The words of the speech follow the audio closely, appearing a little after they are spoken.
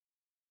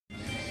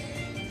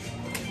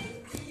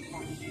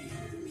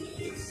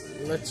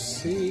let's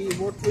see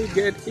what we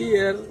get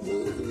here.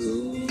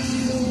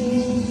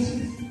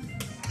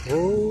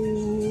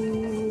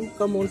 Oh,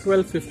 come on,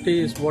 1250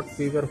 is what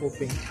we were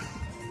hoping.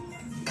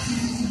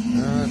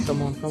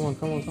 Come on.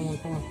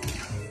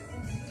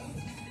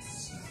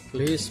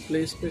 Please.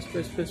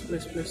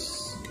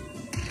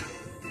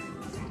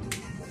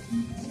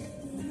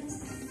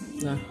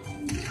 Nah.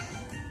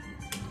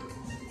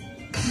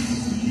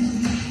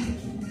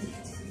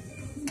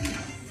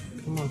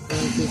 Come on,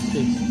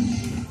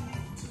 1250.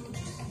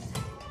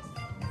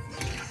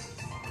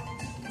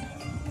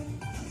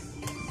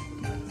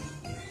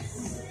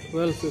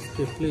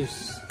 $12.50, please.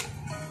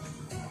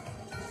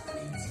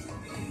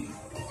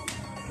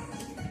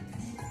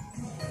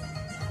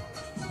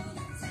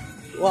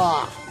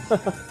 Wow.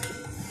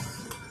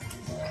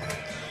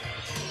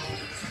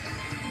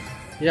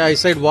 Yeah, I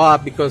said wow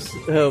because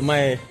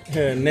my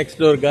next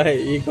door guy,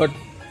 he got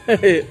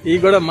he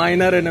got a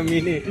minor and a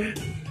mini,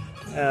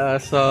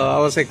 so I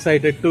was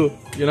excited too.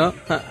 You know,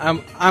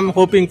 I'm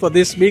hoping for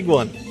this big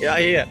one.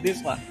 Yeah,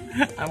 this one.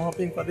 I'm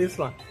hoping for this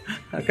one.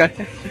 Okay,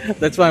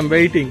 that's why I'm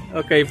waiting.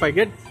 Okay, if I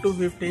get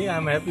 250,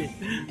 I'm happy.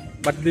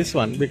 But this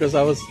one, because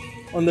I was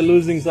on the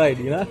losing side,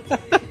 you know.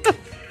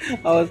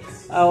 I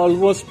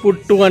almost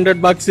put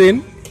 200 bucks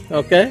in.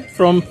 Okay,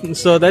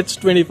 so that's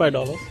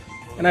 $25,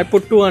 and I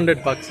put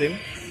 200 bucks in,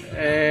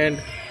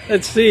 and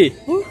let's see.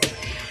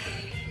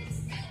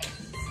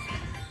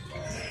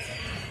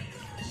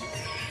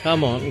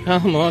 Come on.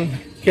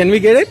 Can we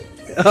get it?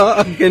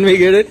 Can we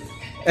get it?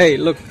 Hey,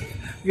 look,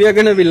 we are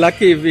gonna be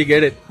lucky if we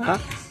get it, huh?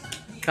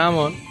 Come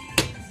on.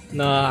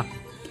 Nah.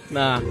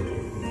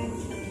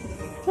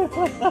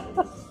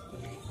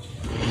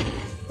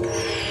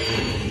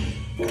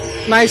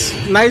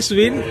 Nice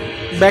win.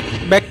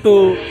 Back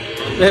to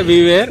where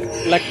we were,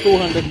 like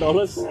 $200.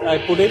 I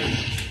put it,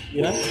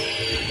 you know.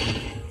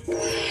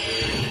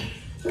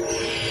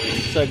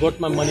 So I got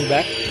my money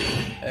back,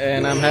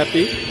 and I'm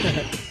happy.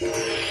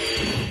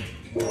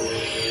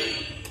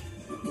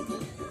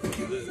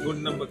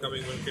 Good number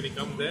coming on. Can you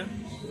come there?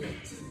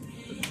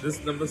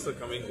 This numbers are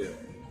coming there.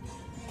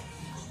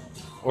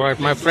 Alright,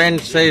 my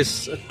friend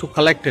says to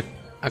collect it.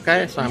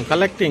 Okay, so I'm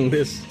collecting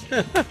this.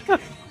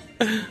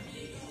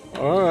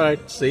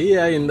 Alright, see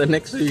ya in the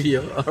next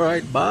video.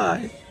 Alright,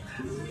 bye.